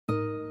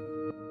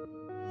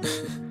Yeah,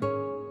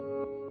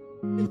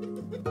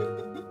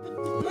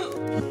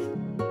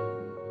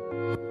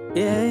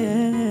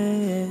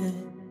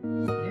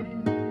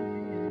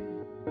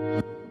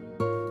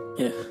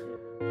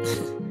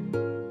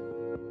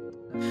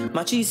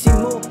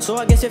 Machismo, so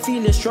I guess you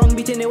feel it strong.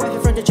 Beating your wife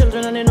in front of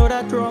children and you know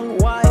that wrong.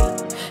 Why?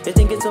 You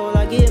think it's all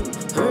a game?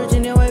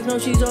 Hurting your wife, now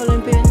she's all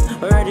in pain.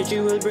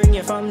 Hereditary will bring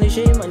your family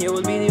shame, and you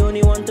will be the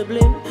only one to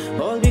blame.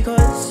 All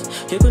because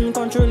you couldn't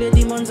control your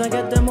demons and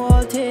get them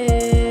all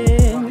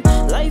tame.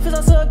 Life is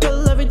a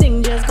circle,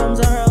 everything just comes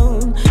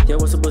around. You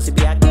were supposed to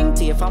be a king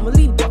to your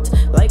family, but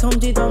like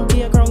Humpty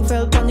Dumpty, a crown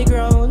fell on the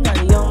ground. And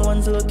the young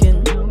ones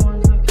looking,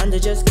 and they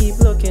just keep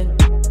looking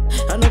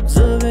and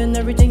observing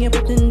everything you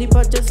put in the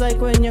pot, just like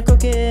when you're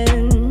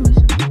cooking.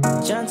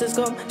 Chances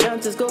come,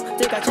 chances go.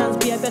 Take a chance,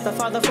 be a better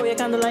father for your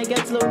candlelight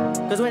gets low.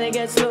 Cause when it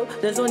gets low,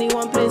 there's only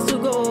one place to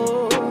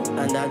go,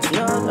 and that's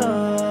not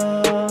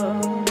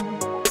up.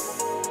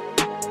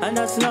 And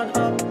that's not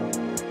up.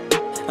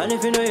 And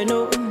if you know, you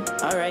know.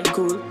 Alright,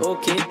 cool,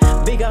 okay.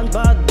 Big and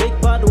bad, big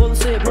bad wolves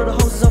say, blow the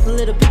houses up, the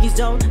little piggies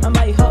down. And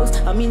my house,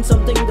 I mean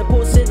something they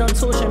posted on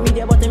social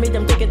media, but they made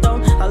them take it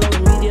down.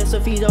 Allowing media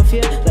to feed off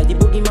fear, like the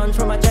boogeyman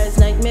from a child's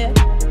nightmare,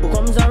 who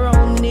comes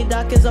around in the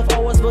darkest of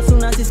hours, but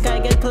soon as the sky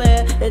get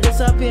clear, it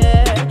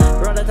disappear.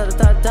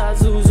 Rada-ta-ta-ta-ta,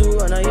 zoo-zoo,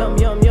 and a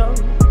yum-yum-yum.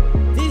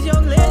 These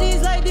young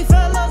ladies like the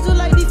fellas who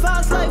like the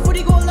fast life with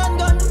the golden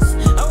guns.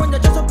 And when they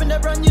dress up in their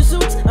brand new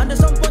suits, and they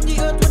stomp on the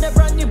earth with their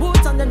brand new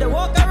boots, and then they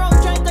walk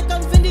around trying to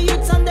convince the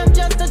youths, and them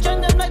just to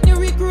join them like new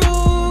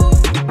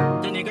recruits.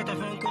 Then you get a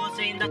phone call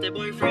saying that their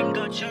boyfriend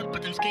got shot,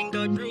 but his skin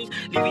got bruised,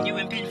 leaving you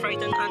in pain,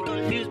 frightened and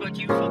confused. But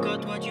you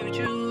forgot what you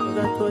choose.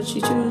 Forgot what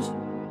she choose.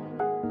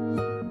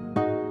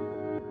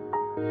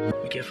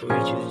 Be careful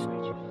what you choose.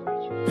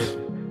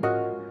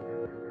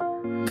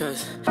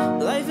 Cause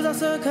life is a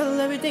circle,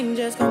 everything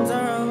just comes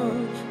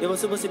around. You were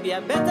supposed to be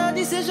a better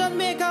decision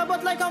maker,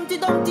 but like Humpty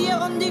Dumpty, you're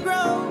on the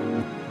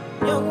ground.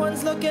 Young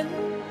ones looking,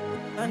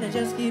 and they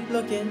just keep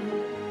looking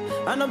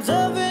and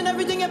observing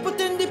everything you put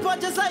in the pot,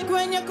 just like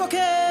when you're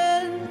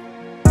cooking.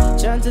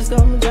 Chances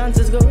come,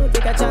 chances go.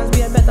 Take a chance,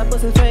 be a better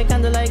person for your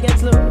candlelight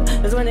gets low.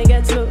 Cause when it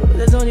gets low,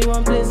 there's only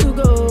one place to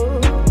go,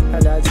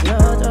 and that's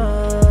not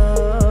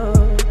up.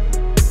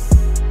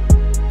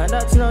 And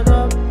that's not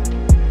up.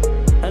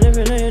 And if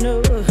you know, you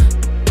know.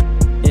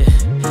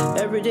 Yeah.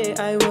 Every day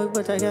I work,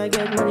 but I gotta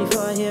get money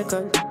for a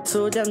haircut.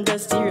 So them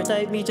just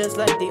stereotype me just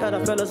like the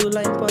other fellas who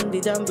line on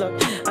the damn block.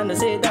 And they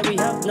say that we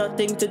have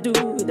nothing to do.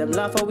 Them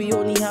laugh how we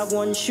only have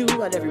one shoe.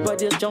 And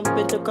everybody just jump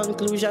into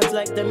conclusions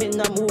like them in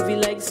a movie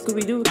like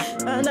Scooby-Doo.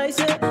 And I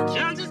say,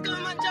 chances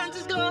come and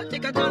chances go.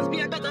 Take a chance,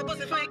 be a better person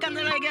before your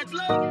candlelight gets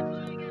low.